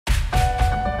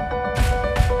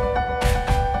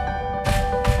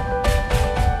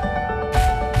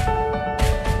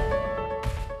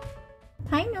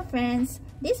friends,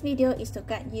 this video is to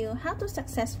guide you how to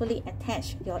successfully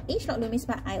attach your ageLOC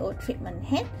LumiSpa IO treatment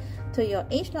head to your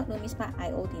ageLOC LumiSpa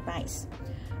IO device.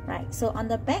 Right, so on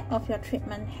the back of your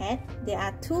treatment head, there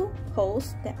are two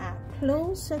holes that are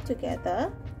closer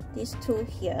together, these two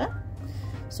here.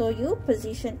 So you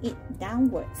position it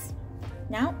downwards.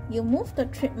 Now you move the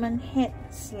treatment head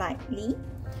slightly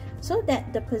so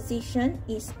that the position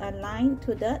is aligned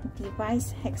to the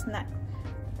device hex nut,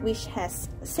 which has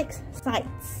 6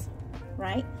 sides,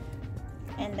 right?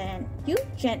 And then you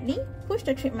gently push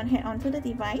the treatment head onto the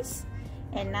device,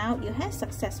 and now you have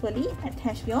successfully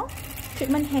attached your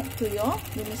treatment head to your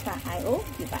LumiSpa IO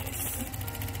device.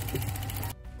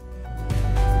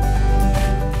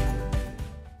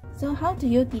 So how do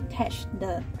you detach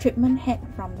the treatment head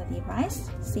from the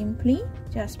device? Simply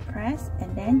just press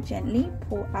and then gently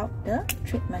pull out the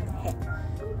treatment head.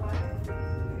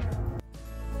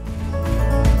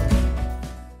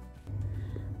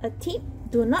 A tip: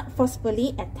 do not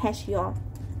forcefully attach your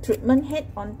treatment head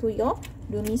onto your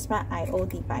LumiSpa IO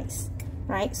device,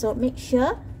 right? So make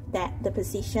sure that the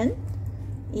position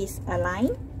is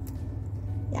aligned.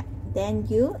 Yeah, then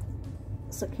you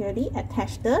securely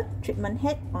attach the treatment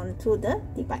head onto the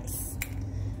device,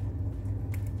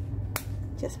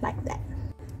 just like that.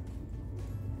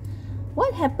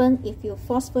 What happens if you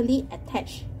forcefully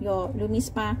attach your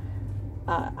LumiSpa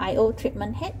IO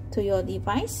treatment head to your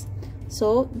device?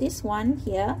 So this one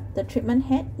here, the treatment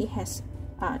head, it has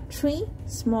 3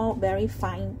 small, very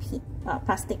fine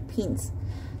plastic pins.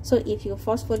 So if you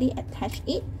forcefully attach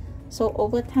it, so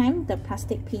over time the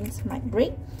plastic pins might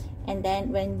break, and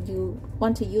then when you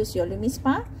want to use your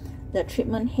LumiSpa, the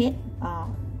treatment head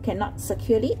cannot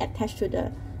securely attach to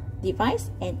the device,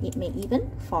 and it may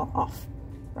even fall off,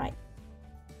 right?